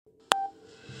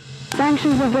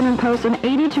Sanctions have been imposed on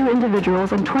 82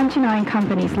 individuals and 29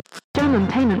 companies. German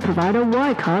payment provider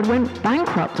Wirecard went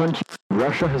bankrupt on Tuesday.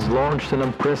 Russia has launched an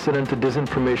unprecedented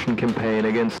disinformation campaign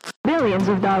against... Billions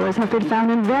of dollars have been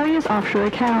found in various offshore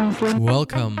accounts.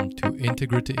 Welcome to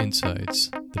Integrity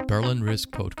Insights, the Berlin Risk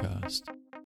podcast.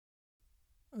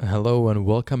 Hello and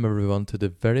welcome everyone to the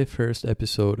very first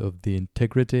episode of the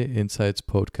Integrity Insights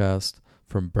podcast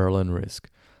from Berlin Risk.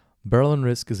 Berlin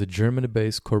Risk is a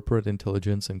Germany-based corporate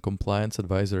intelligence and compliance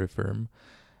advisory firm,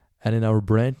 and in our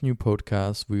brand new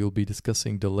podcast, we will be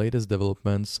discussing the latest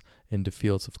developments in the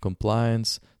fields of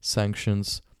compliance,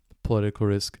 sanctions, political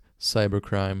risk,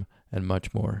 cybercrime, and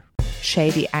much more.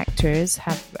 Shady actors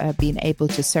have been able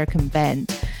to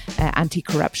circumvent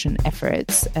anti-corruption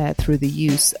efforts through the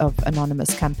use of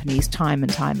anonymous companies time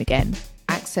and time again.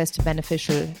 Access to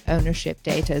beneficial ownership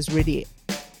data is really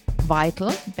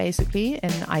vital, basically,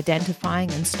 in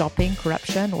identifying and stopping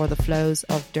corruption or the flows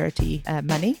of dirty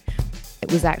money.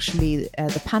 It was actually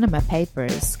the Panama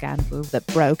Papers scandal that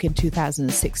broke in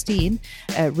 2016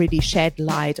 really shed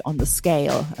light on the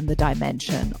scale and the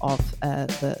dimension of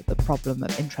the problem of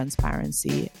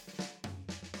intransparency.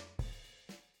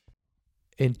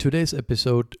 In today's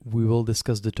episode, we will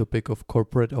discuss the topic of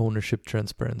corporate ownership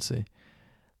transparency.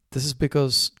 This is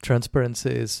because transparency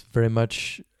is very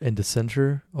much in the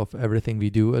center of everything we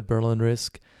do at Berlin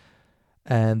Risk.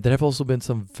 And there have also been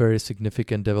some very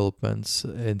significant developments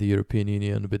in the European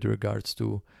Union with regards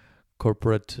to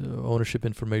corporate ownership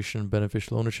information,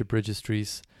 beneficial ownership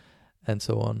registries, and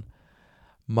so on.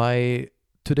 My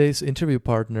today's interview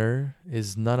partner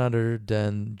is none other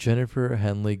than Jennifer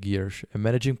Hanley-Giersch, a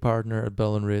managing partner at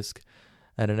Berlin Risk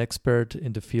and an expert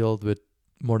in the field with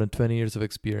more than 20 years of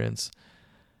experience.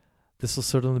 This will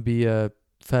certainly be a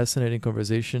fascinating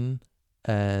conversation,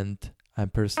 and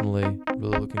I'm personally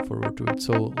really looking forward to it.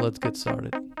 So let's get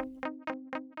started.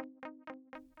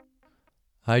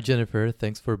 Hi, Jennifer.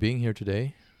 Thanks for being here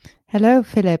today. Hello,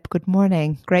 Philip. Good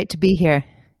morning. Great to be here.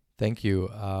 Thank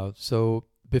you. So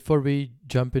before we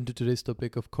jump into today's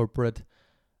topic of corporate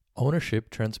ownership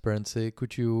transparency,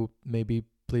 could you maybe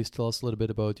please tell us a little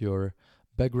bit about your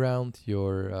background,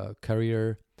 your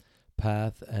career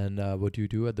path, and what you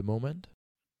do at the moment?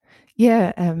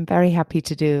 Yeah, I'm very happy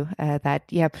to do that.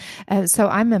 Yeah. So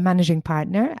I'm a managing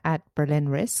partner at Berlin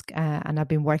Risk, and I've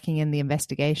been working in the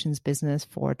investigations business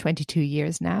for 22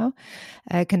 years now,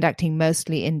 conducting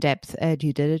mostly in-depth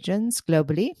due diligence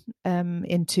globally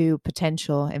into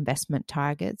potential investment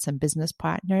targets and business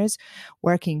partners,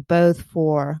 working both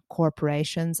for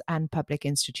corporations and public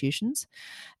institutions.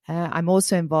 I'm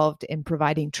also involved in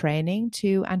providing training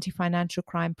to anti-financial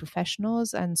crime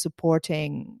professionals and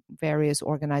supporting various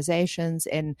organizations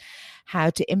in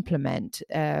how to implement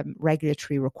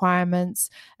regulatory requirements,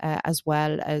 as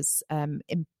well as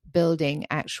in building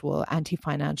actual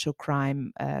anti-financial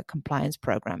crime compliance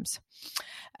programs.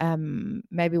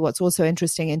 Maybe what's also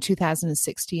interesting, in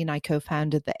 2016, I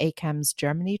co-founded the ACAMS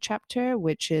Germany chapter,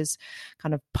 which is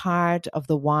kind of part of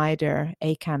the wider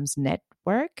ACAMS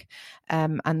network.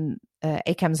 And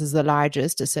ACAMS is the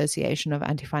largest association of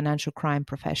anti-financial crime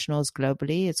professionals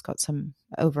globally. It's got some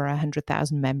over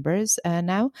 100,000 members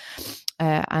now.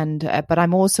 But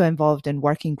I'm also involved in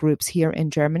working groups here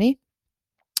in Germany.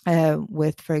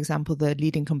 With, for example, the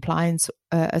leading compliance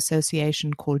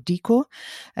association called DICO,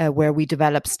 where we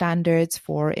develop standards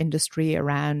for industry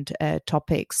around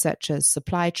topics such as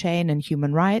supply chain and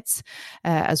human rights,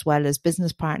 as well as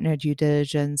business partner due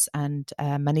diligence and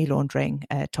money laundering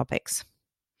topics.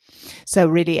 So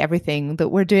really everything that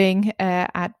we're doing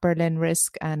at Berlin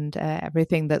Risk and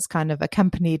everything that's kind of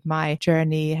accompanied my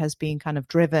journey has been kind of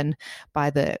driven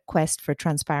by the quest for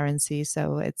transparency.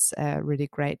 So it's really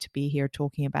great to be here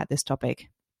talking about this topic.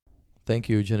 Thank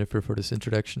you, Jennifer, for this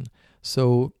introduction.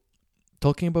 So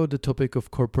talking about the topic of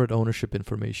corporate ownership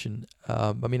information,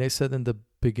 I said in the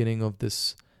beginning of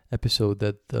this episode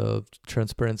that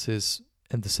transparency is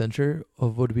in the center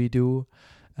of what we do,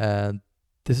 and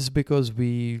this is because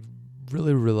we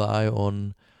really rely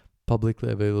on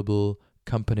publicly available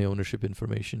company ownership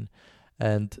information.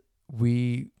 And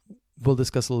we will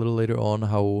discuss a little later on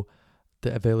how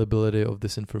the availability of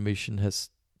this information has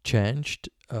changed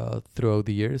throughout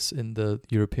the years in the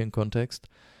European context.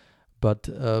 But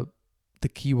the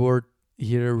key word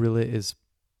here really is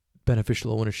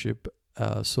beneficial ownership.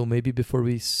 So maybe before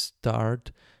we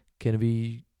start, can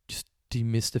we just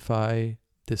demystify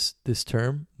this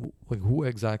term? Like, who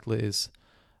exactly is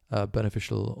a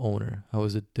beneficial owner? How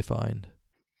is it defined?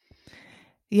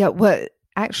 Yeah, well,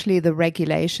 actually the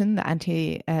regulation, the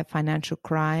anti-financial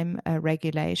crime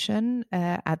regulation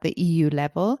at the EU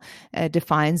level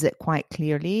defines it quite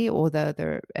clearly, although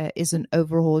there is an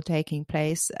overhaul taking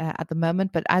place at the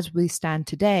moment. But as we stand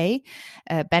today,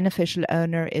 beneficial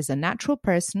owner is a natural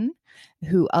person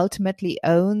who ultimately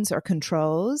owns or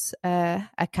controls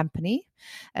a company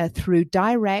through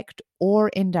direct or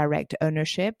indirect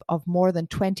ownership of more than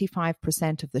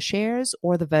 25% of the shares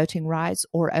or the voting rights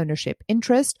or ownership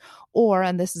interest, or,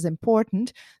 and this is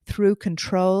important, through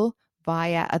control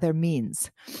via other means.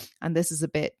 And this is a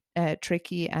bit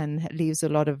tricky and leaves a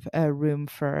lot of room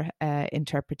for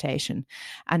interpretation.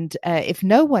 And if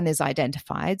no one is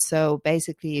identified, so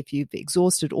basically if you've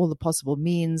exhausted all the possible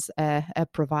means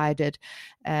provided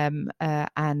and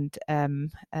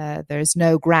there's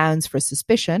no grounds for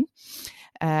suspicion,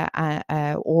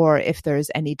 or if there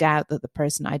is any doubt that the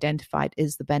person identified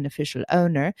is the beneficial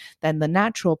owner, then the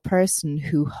natural person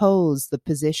who holds the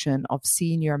position of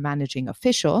senior managing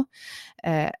official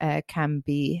can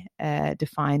be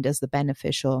defined as the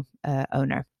beneficial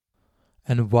owner.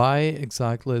 And why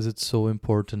exactly is it so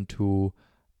important to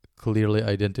clearly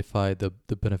identify the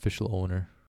beneficial owner?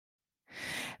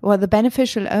 Well, the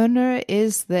beneficial owner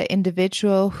is the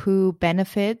individual who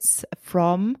benefits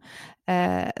from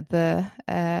the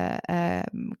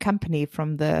company,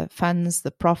 from the funds,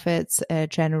 the profits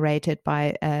generated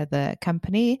by the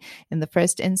company in the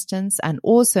first instance, and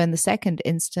also in the second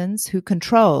instance, who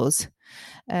controls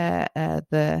the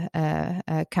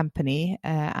company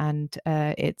and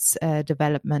its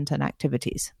development and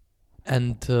activities.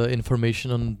 And information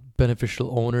on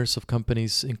beneficial owners of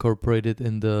companies incorporated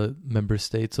in the member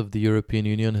states of the European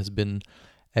Union has been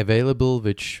available,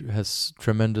 which has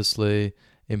tremendously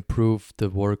improved the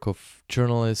work of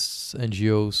journalists,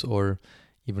 NGOs, or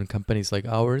even companies like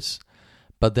ours.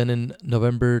 But then in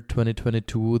November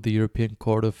 2022, the European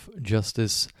Court of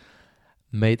Justice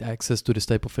made access to this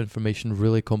type of information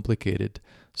really complicated.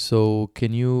 So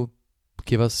can you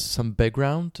give us some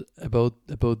background about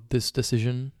this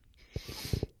decision?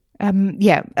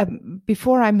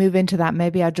 Before I move into that,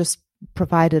 maybe I'll just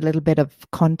provide a little bit of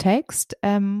context,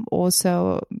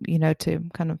 also, to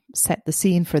kind of set the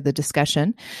scene for the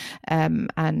discussion, and,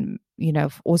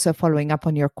 also following up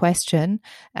on your question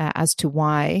as to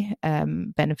why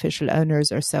beneficial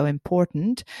owners are so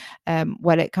important.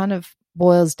 Well, it kind of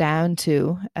boils down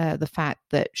to the fact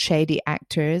that shady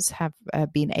actors have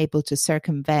been able to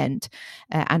circumvent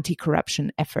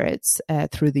anti-corruption efforts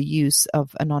through the use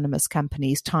of anonymous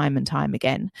companies time and time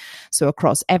again. So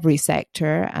across every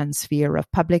sector and sphere of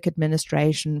public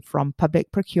administration, from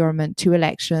public procurement to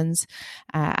elections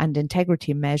and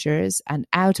integrity measures, and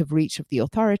out of reach of the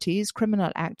authorities,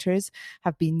 criminal actors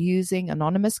have been using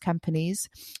anonymous companies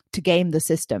to game the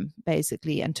system,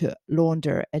 basically, and to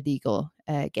launder illegal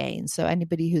gain. So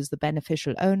anybody who's the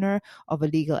beneficial owner of a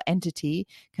legal entity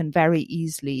can very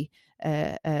easily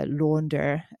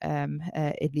launder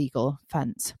illegal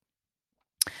funds.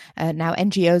 Now,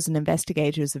 NGOs and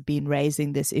investigators have been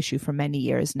raising this issue for many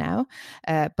years now,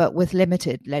 but with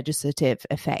limited legislative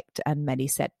effect and many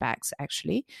setbacks,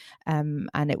 actually.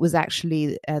 And it was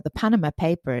actually the Panama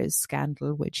Papers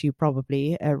scandal, which you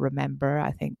probably remember.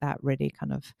 I think that really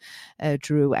kind of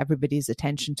drew everybody's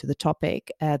attention to the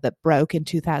topic that broke in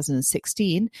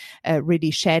 2016,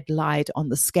 really shed light on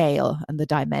the scale and the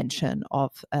dimension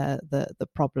of the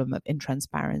problem of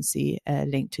intransparency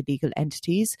linked to legal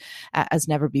entities as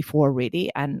never before, really,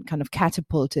 and kind of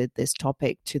catapulted this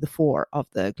topic to the fore of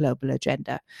the global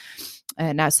agenda.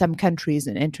 Now, some countries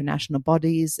and international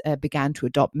bodies began to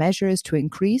adopt measures to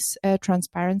increase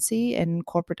transparency in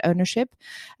corporate ownership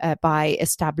by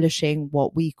establishing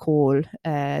what we call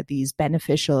these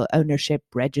beneficial ownership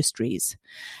registries.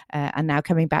 And now,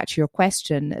 coming back to your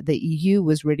question, the EU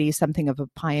was really something of a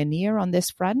pioneer on this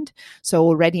front. So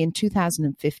already in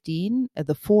 2015,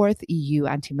 the fourth EU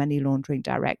anti-money laundering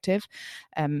directive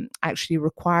actually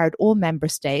required all member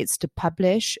states to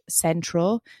publish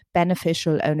central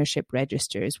beneficial ownership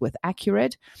registers with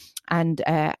accurate and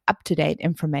up-to-date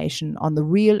information on the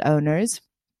real owners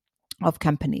of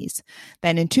companies.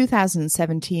 Then in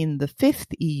 2017, the fifth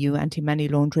EU anti-money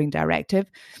laundering directive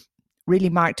really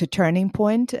marked a turning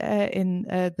point in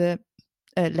the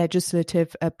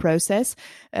legislative process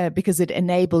because it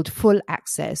enabled full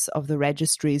access of the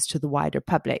registries to the wider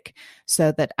public,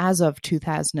 so that as of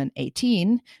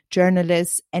 2018,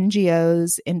 journalists,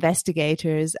 NGOs,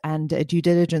 investigators, and due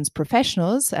diligence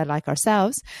professionals like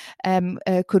ourselves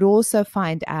could also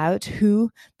find out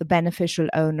who the beneficial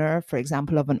owner, for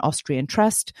example, of an Austrian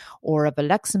trust or of a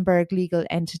Luxembourg legal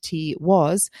entity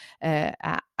was,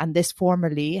 and this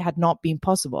formerly had not been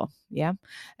possible.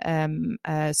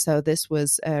 So this was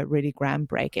was really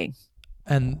groundbreaking.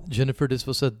 And Jennifer, this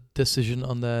was a decision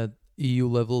on the EU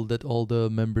level that all the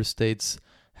member states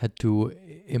had to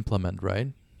implement,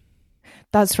 right?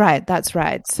 That's right. That's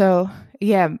right. So,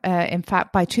 in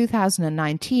fact, by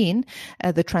 2019,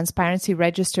 the transparency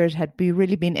registers had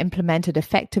really been implemented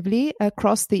effectively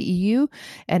across the EU,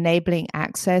 enabling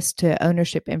access to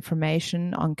ownership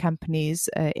information on companies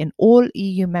in all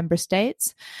EU member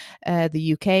states.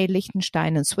 The UK,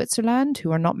 Liechtenstein, and Switzerland,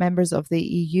 who are not members of the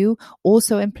EU,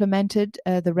 also implemented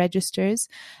the registers.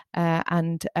 Like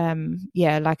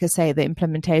I say, the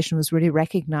implementation was really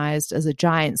recognized as a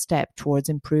giant step towards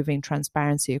improving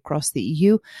transparency across the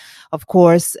EU. Of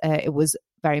course, it was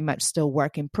very much still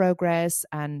work in progress.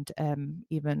 And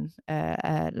even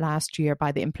last year,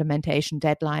 by the implementation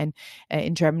deadline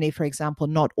in Germany, for example,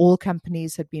 not all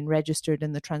companies had been registered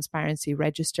in the transparency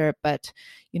register, but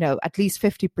at least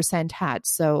 50% had.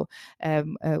 So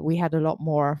we had a lot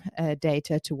more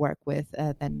data to work with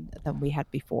than we had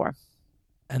before.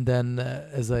 And then,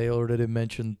 as I already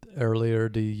mentioned earlier,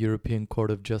 the European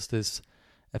Court of Justice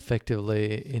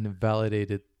effectively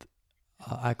invalidated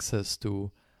access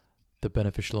to the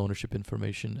beneficial ownership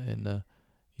information in the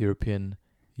European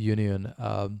Union.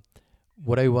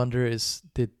 What I wonder is,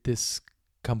 did this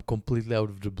come completely out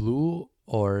of the blue,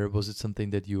 or was it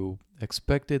something that you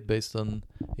expected based on,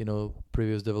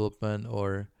 previous development,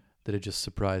 or did it just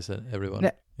surprise everyone,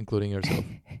 including yourself?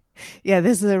 Yeah,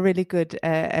 this is a really good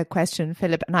question,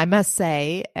 Philip. And I must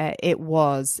say,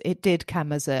 it did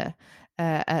come as a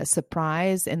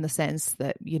surprise, in the sense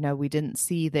that, we didn't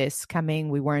see this coming.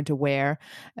 We weren't aware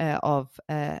of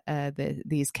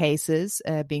these cases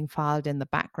being filed in the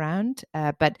background.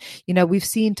 But, we've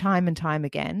seen time and time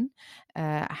again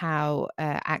how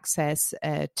access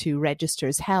to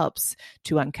registers helps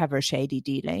to uncover shady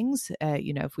dealings.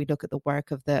 If we look at the work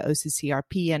of the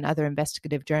OCCRP and other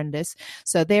investigative journalists.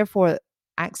 So therefore,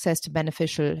 access to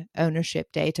beneficial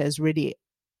ownership data is really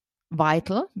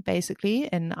vital, basically,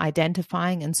 in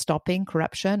identifying and stopping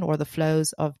corruption or the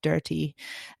flows of dirty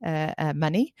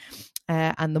money.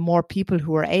 And the more people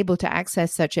who are able to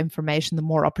access such information, the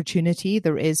more opportunity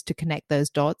there is to connect those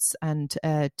dots and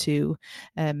to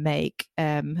make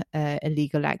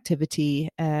illegal activity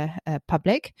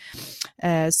public.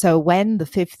 So when the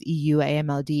fifth EU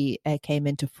AMLD came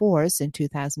into force in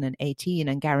 2018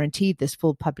 and guaranteed this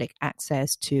full public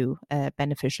access to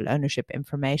beneficial ownership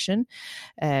information,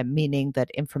 meaning that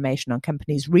information on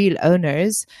companies' real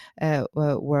owners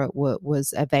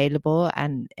was available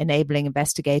and enabling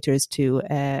investigators to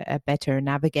better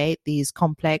navigate these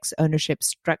complex ownership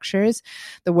structures.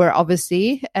 There were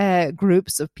obviously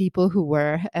groups of people who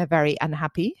were very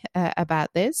unhappy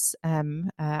about this.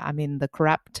 The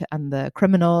corrupt and the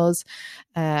criminals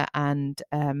and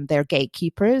their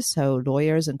gatekeepers, so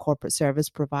lawyers and corporate service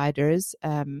providers,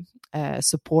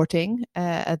 supporting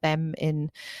them in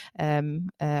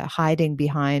hiding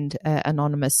behind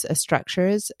anonymous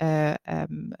structures,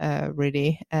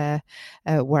 really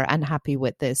were unhappy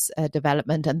with this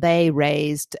development, and they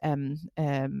raised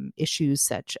issues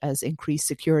such as increased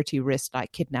security risks,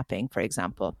 like kidnapping, for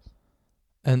example.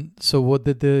 And so what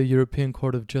did the European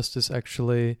Court of Justice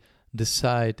actually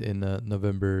decide in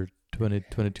November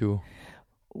 2022?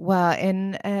 Well,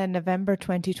 in November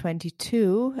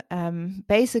 2022,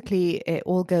 basically it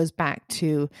all goes back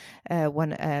to a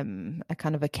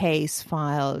kind of a case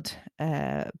filed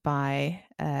by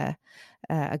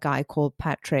a guy called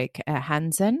Patrick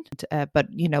Hansen. But,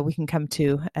 we can come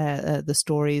to the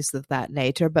stories of that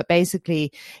later. But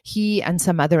basically, he and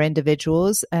some other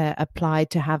individuals applied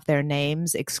to have their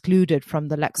names excluded from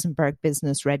the Luxembourg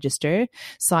Business Register,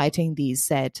 citing these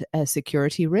said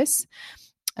security risks.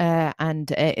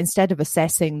 And instead of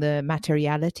assessing the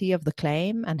materiality of the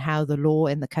claim and how the law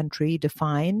in the country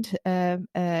defined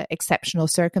exceptional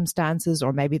circumstances,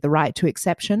 or maybe the right to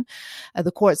exception,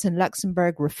 the courts in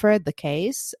Luxembourg referred the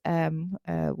case,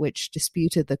 which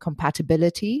disputed the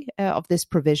compatibility of this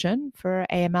provision for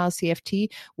AML-CFT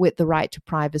with the right to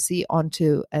privacy,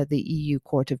 onto the EU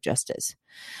Court of Justice.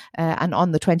 And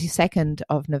on the 22nd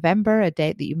of November, a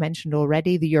date that you mentioned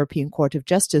already, the European Court of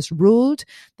Justice ruled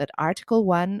that Article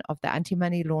 1 of the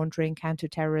Anti-Money Laundering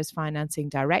Counter-Terrorist Financing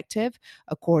Directive,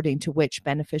 according to which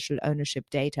beneficial ownership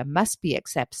data must be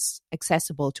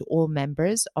accessible to all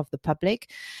members of the public,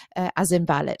 as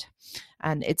invalid.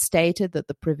 And it stated that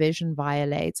the provision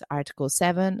violates Article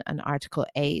 7 and Article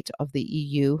 8 of the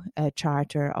EU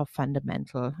Charter of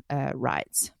Fundamental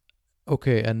Rights.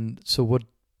 Okay, and so what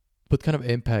kind of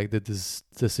impact did this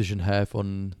decision have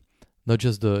on not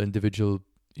just the individual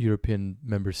European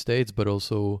member states, but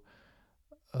also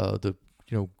the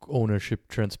ownership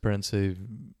transparency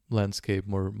landscape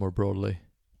more broadly?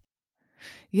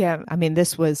 Yeah, I mean,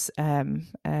 this was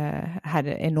had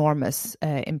enormous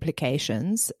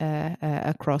implications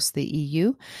across the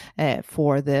EU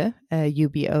for the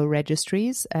UBO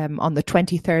registries. On the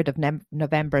 23rd of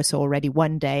November, so already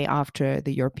one day after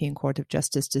the European Court of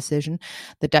Justice decision,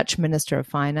 the Dutch Minister of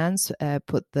Finance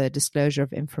put the disclosure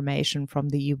of information from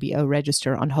the UBO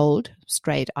register on hold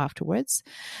straight afterwards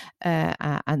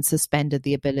and suspended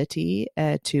the ability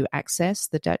to access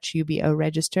the Dutch UBO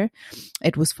register.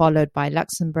 It was followed by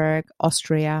Luxembourg,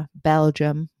 Austria,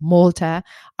 Belgium, Malta,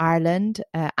 Ireland,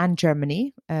 and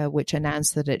Germany, which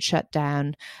announced that it shut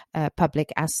down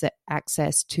public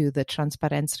access to the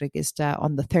Transparenzregister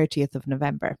on the 30th of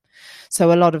November.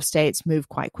 So a lot of states moved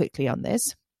quite quickly on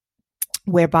this,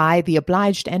 whereby the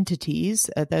obliged entities,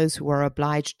 those who were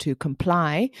obliged to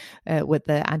comply with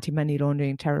the anti-money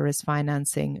laundering, terrorist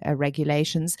financing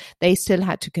regulations, they still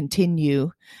had to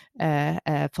continue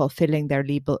fulfilling their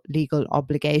legal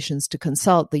obligations to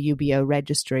consult the UBO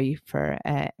registry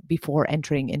before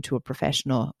entering into a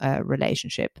professional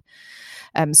relationship.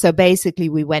 So basically,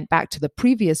 we went back to the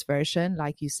previous version,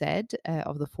 like you said,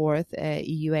 of the fourth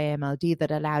EU AMLD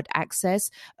that allowed access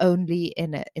only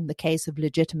in the case of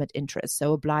legitimate interest.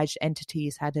 So obliged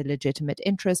entities had a legitimate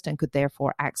interest and could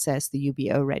therefore access the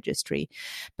UBO registry.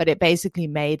 But it basically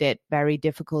made it very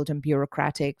difficult and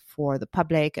bureaucratic for the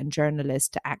public and journalists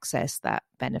to access that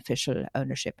beneficial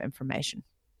ownership information.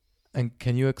 And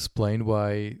can you explain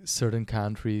why certain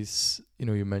countries,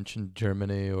 you mentioned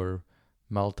Germany or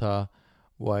Malta,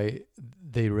 why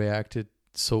they reacted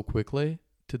so quickly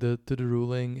to the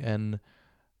ruling, and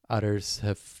others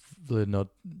have really not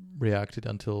reacted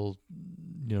until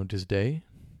this day?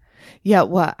 Yeah,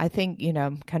 well, I think,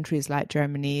 countries like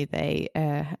Germany, they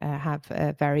have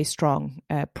very strong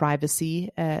privacy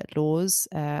laws,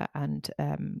 and,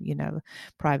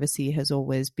 privacy has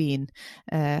always been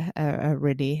a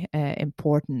really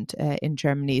important in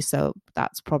Germany. So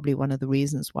that's probably one of the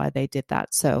reasons why they did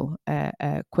that so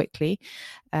quickly.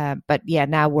 But yeah,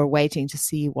 now we're waiting to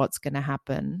see what's going to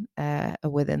happen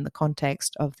within the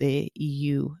context of the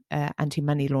EU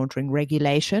anti-money laundering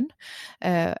regulation,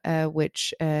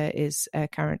 which is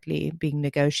currently being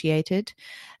negotiated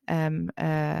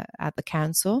at the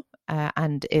Council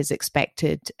and is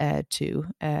expected to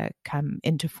come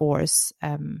into force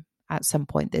at some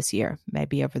point this year,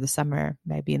 maybe over the summer,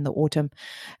 maybe in the autumn,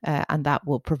 and that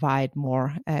will provide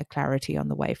more clarity on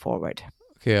the way forward.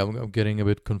 Okay, I'm getting a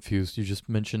bit confused. You just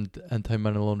mentioned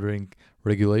anti-money laundering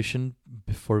regulation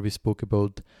before we spoke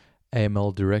about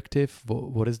AML directive.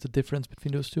 What is the difference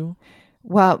between those two?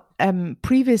 Well,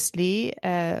 previously,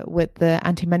 with the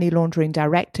anti-money laundering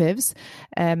directives,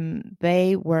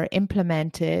 they were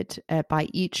implemented by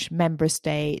each member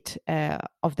state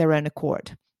of their own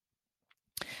accord.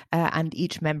 And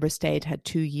each member state had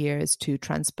 2 years to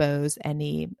transpose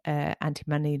any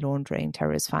anti-money laundering,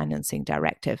 terrorist financing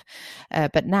directive.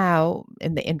 But now,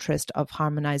 in the interest of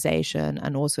harmonization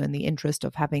and also in the interest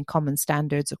of having common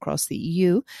standards across the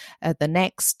EU, the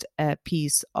next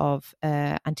piece of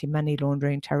anti-money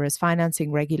laundering, terrorist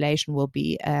financing regulation will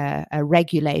be a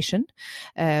regulation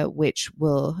which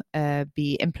will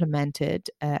be implemented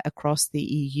across the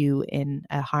EU in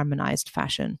a harmonized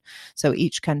fashion. So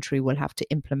each country will have to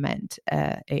implement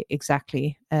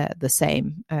exactly the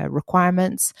same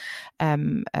requirements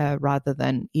rather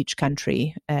than each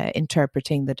country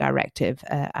interpreting the directive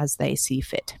as they see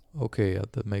fit. Okay,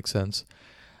 that makes sense.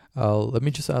 Let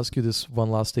me just ask you this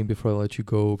one last thing before I let you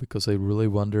go, because I really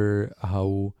wonder,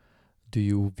 how do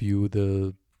you view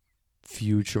the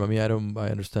future? I mean, I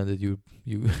understand that you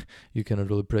cannot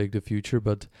really predict the future,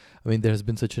 but I mean, there has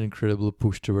been such an incredible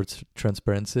push towards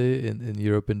transparency in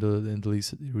Europe in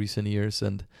the recent years,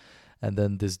 and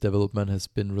then this development has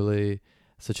been really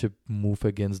such a move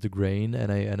against the grain,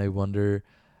 and I wonder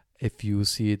if you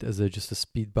see it as just a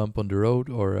speed bump on the road,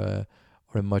 or a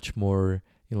much more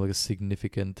like a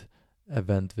significant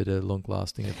event with a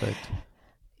long-lasting effect.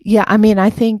 Yeah, I mean,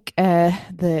 I think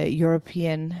the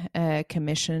European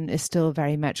Commission is still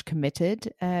very much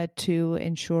committed to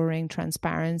ensuring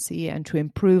transparency and to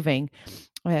improving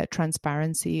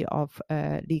transparency of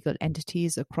legal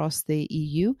entities across the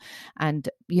EU. And,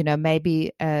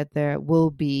 maybe there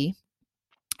will be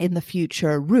in the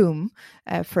future room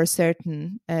for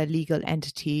certain legal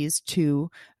entities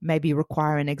to maybe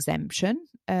require an exemption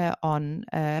on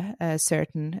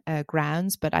certain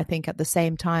grounds. But I think at the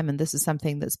same time, and this is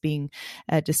something that's being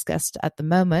discussed at the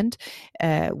moment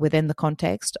within the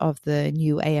context of the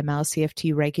new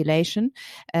AML-CFT regulation,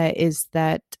 is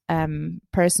that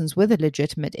persons with a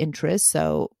legitimate interest,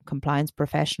 so compliance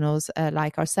professionals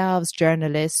like ourselves,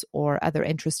 journalists, or other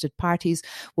interested parties,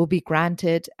 will be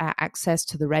granted access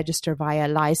to the register via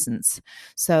license.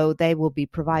 So they will be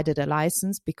provided a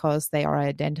license because they are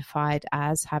identified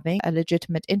as having a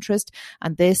legitimate interest,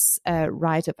 and this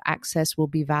right of access will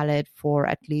be valid for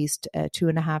at least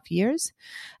 2.5 years.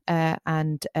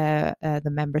 And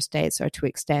the member states are to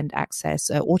extend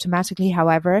access automatically.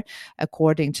 However,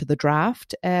 according to the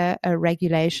draft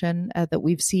regulation that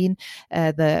we've seen,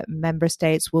 the member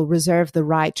states will reserve the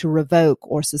right to revoke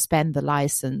or suspend the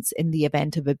license in the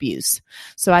event of abuse.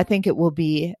 So I think it will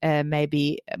be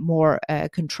maybe more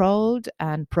controlled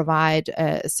and provide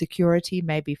security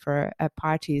maybe for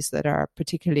parties that are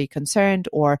particularly concerned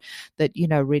or that,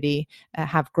 really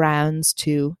have grounds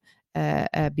to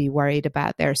be worried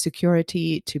about their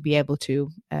security, to be able to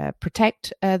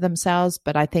protect themselves.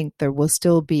 But I think there will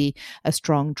still be a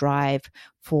strong drive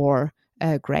for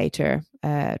greater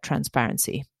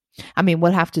transparency. I mean,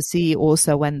 we'll have to see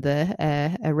also when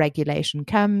the regulation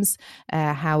comes,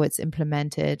 how it's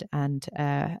implemented and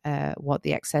what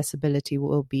the accessibility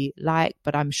will be like.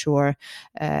 But I'm sure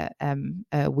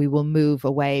we will move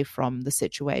away from the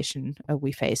situation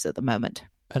we face at the moment.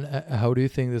 And how do you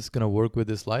think this is going to work with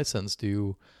this license? Do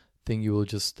you think you will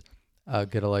just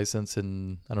get a license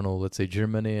in, I don't know, let's say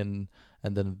Germany, and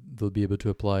then they'll be able to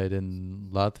apply it in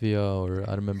Latvia or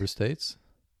other member states?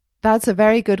 That's a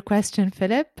very good question,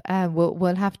 Philip.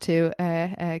 We'll have to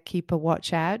keep a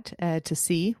watch out to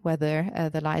see whether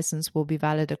the license will be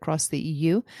valid across the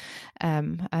EU.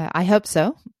 I hope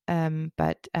so,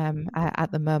 but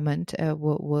at the moment,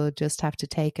 we'll just have to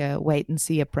take a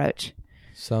wait-and-see approach.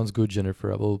 Sounds good,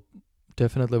 Jennifer. I will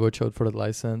definitely watch out for the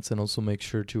license and also make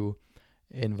sure to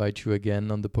invite you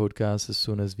again on the podcast as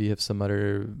soon as we have some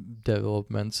other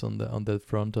developments on that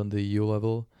front on the EU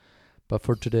level. But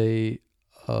for today,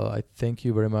 I thank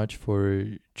you very much for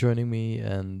joining me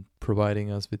and providing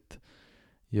us with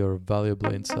your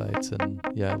valuable insights. And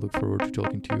I look forward to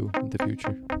talking to you in the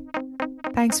future.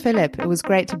 Thanks, Philip. It was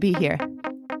great to be here.